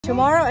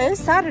Tomorrow is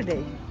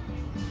Saturday.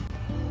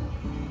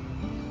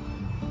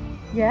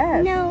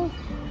 Yes. No.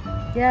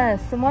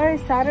 Yes, tomorrow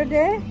is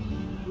Saturday.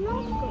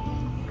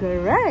 No.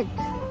 Correct.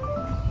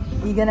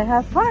 You're gonna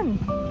have fun,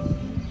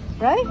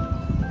 right?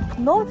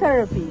 No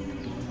therapy.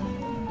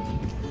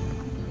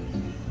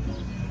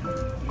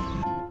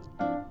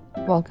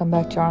 Welcome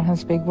back to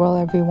Arhaan's Big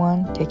World,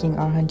 everyone. Taking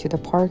Arhaan to the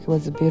park. It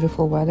was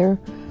beautiful weather,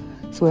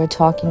 so we were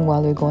talking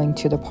while we were going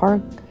to the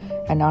park,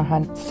 and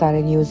Arhaan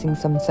started using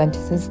some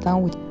sentences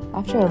now.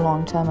 After a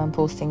long time, I'm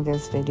posting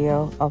this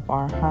video of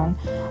Arhaan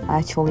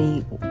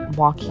actually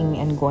walking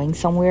and going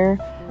somewhere.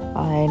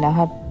 And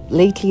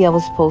lately I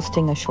was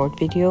posting a short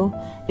video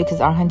because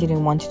Arhaan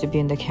didn't want it to be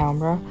in the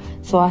camera.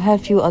 So I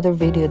have a few other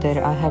videos that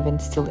I haven't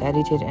still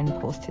edited and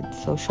posted.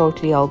 So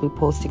shortly I'll be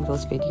posting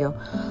those videos.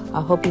 I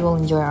hope you will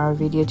enjoy our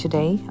video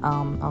today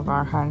of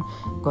Arhaan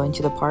going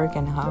to the park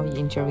and how he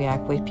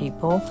interact with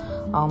people.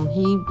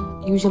 He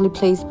usually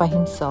plays by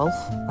himself,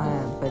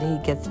 but he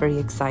gets very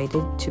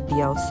excited to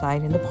be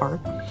outside in the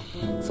park.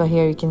 So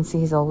here you can see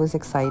he's always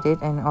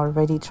excited and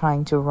already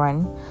trying to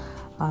run.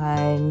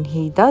 And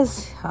he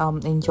does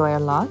enjoy a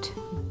lot,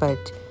 but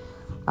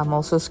I'm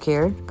also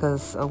scared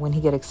because when he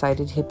get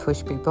excited he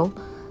push people.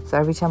 So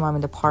every time I'm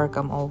in the park,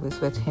 I'm always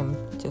with him,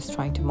 just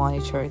trying to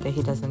monitor that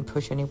he doesn't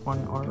push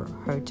anyone or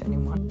hurt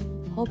anyone.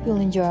 Hope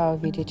you'll enjoy our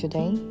video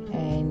today,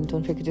 and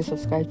don't forget to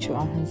subscribe to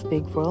Arhaan's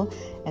Big World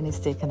and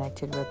stay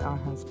connected with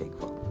Arhaan's Big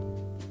World.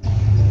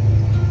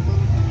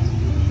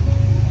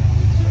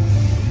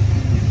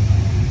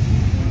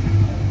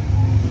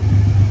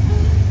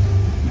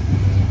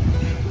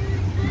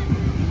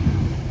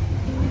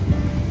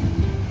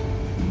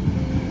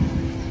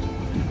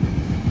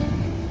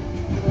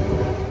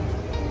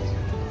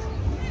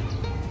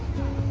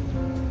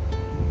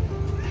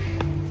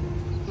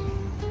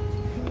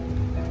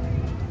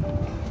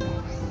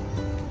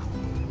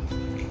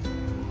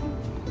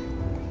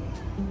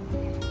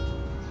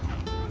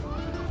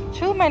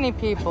 Too many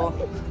people.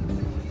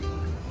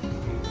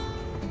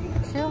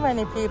 Too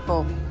many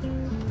people.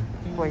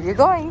 Where are you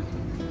going?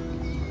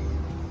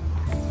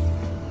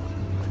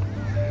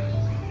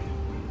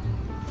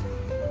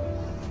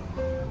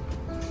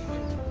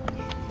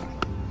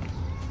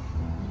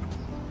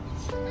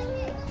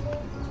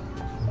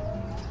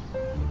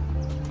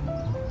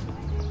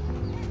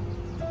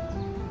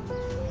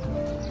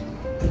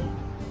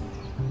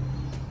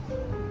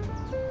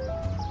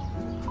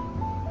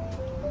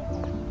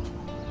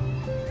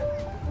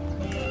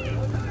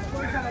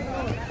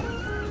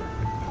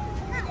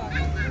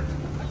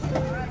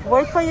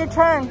 Wait for your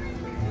turn.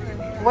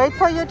 Wait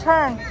for your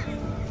turn.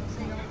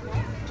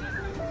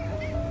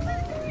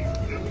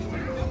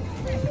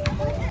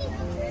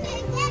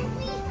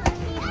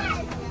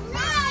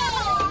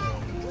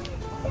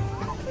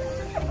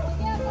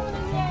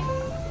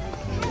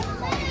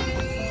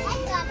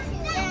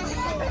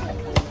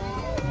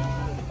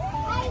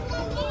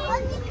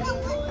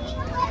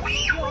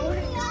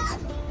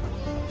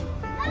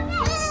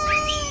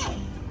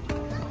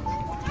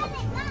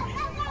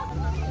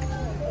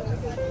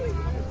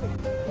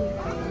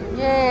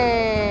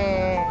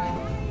 Yay!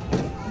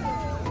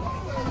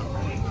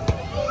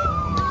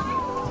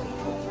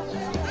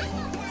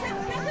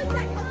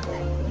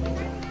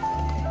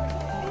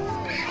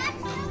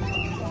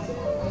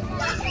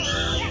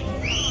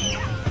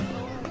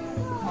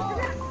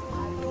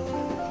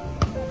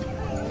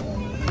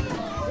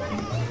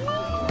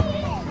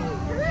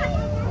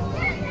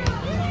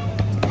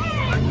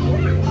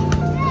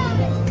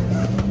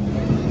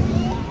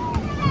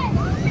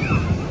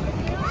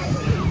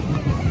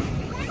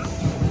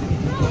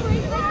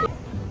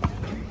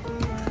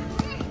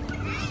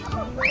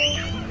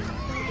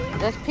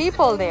 There's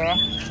people there.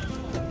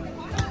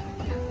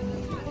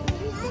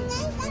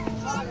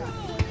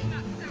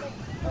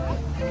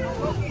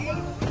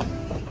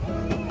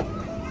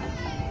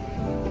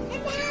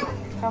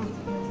 Come.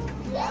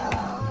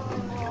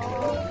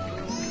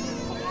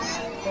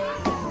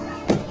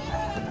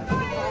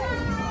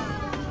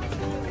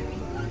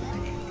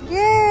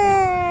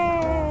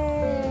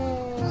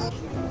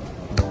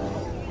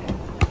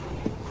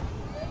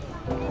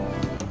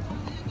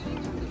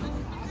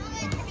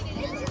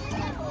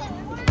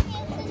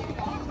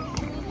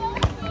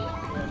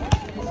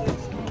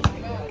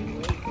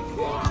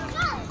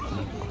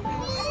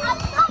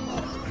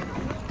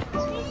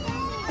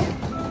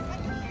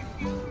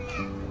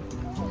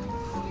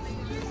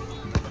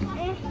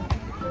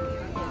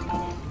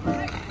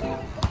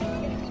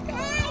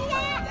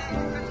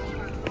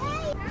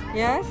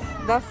 Yes,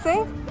 that's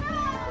it.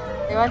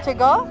 You want to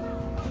go?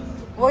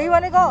 Where you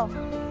want to go?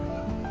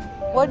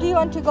 Where do you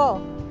want to go?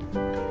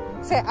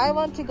 Say, I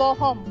want to go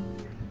home.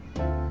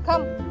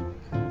 Come.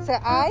 Say,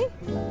 I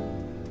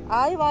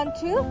want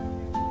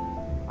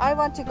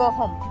to go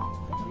home.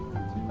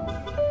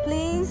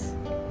 Please.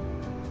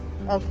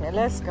 Okay,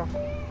 let's go.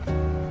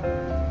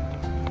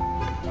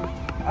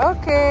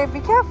 Okay,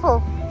 be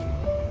careful.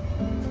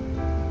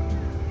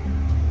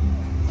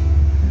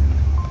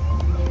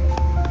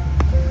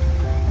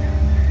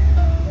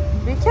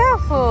 Be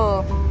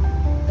careful.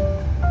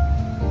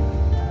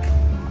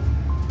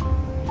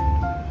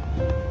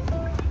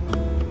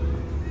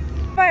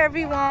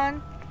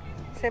 everyone.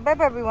 Say bye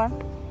bye everyone.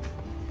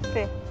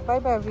 Say bye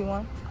bye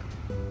everyone.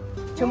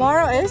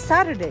 Tomorrow is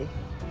Saturday.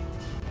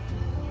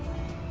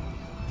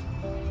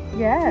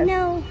 Yes.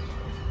 No.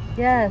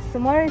 Yes,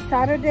 tomorrow is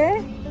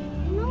Saturday.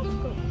 No.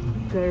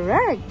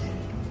 Correct.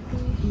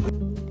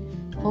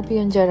 Hope you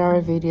enjoyed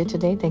our video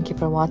today. Thank you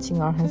for watching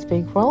Arhaan's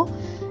Big World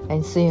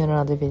and see you in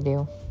another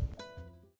video.